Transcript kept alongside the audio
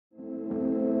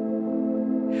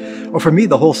Well, for me,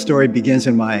 the whole story begins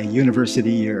in my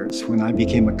university years when I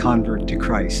became a convert to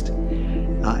Christ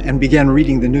and began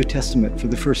reading the New Testament for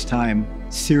the first time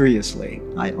seriously.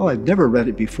 I'd never read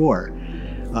it before.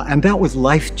 And that was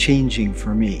life-changing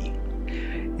for me.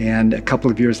 And a couple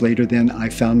of years later then, I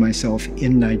found myself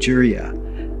in Nigeria,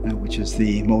 which is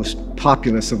the most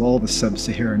populous of all the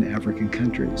sub-Saharan African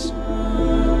countries.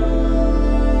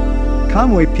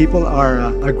 Kamwe people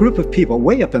are a group of people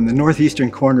way up in the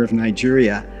northeastern corner of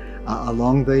Nigeria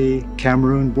along the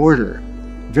Cameroon border,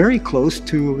 very close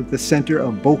to the center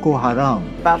of Boko Haram.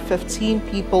 About 15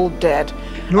 people dead.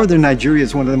 Northern Nigeria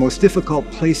is one of the most difficult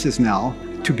places now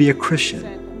to be a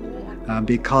Christian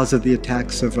because of the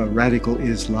attacks of radical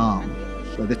Islam.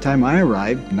 By the time I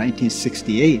arrived, in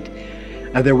 1968,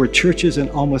 there were churches in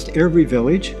almost every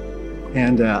village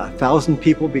and 1,000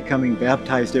 people becoming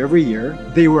baptized every year.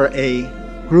 They were a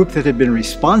group that had been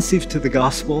responsive to the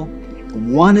gospel,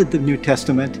 wanted the New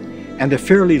Testament, and a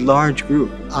fairly large group.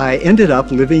 I ended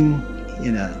up living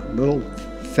in a little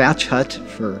thatch hut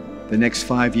for the next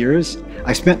 5 years.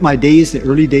 I spent my days, the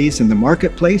early days, in the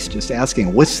marketplace, just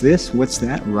asking, what's this, what's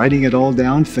that, writing it all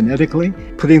down phonetically,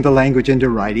 putting the language into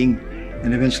writing,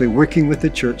 and eventually working with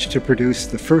the church to produce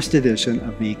the first edition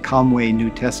of the Kamwe New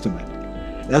Testament.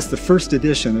 That's the first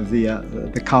edition of the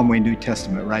Kamwe New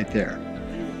Testament right there,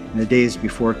 in the days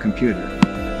before computer.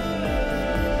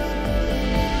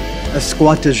 Because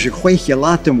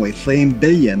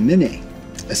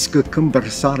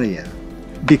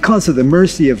of the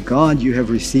mercy of God, you have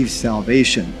received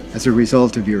salvation as a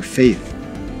result of your faith.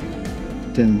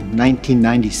 In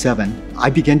 1997, I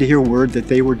began to hear word that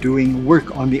they were doing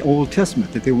work on the Old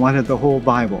Testament, that they wanted the whole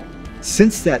Bible.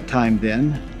 Since that time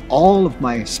then, all of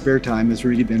my spare time has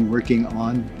really been working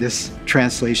on this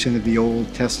translation of the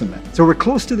Old Testament. So we're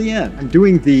close to the end. I'm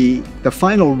doing the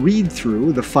final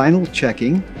read-through, the final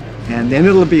checking, and then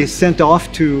it'll be sent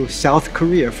off to South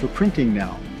Korea for printing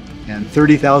now. And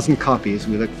 30,000 copies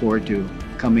we look forward to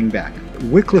coming back.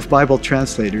 Wycliffe Bible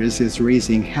Translators is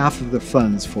raising half of the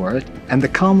funds for it, and the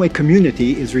Kamwe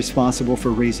community is responsible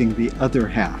for raising the other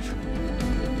half.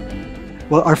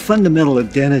 Well, our fundamental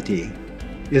identity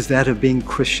is that of being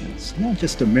Christians, not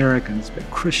just Americans, but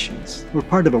Christians. We're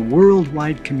part of a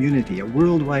worldwide community, a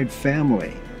worldwide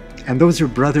family, and those are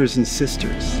brothers and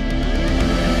sisters.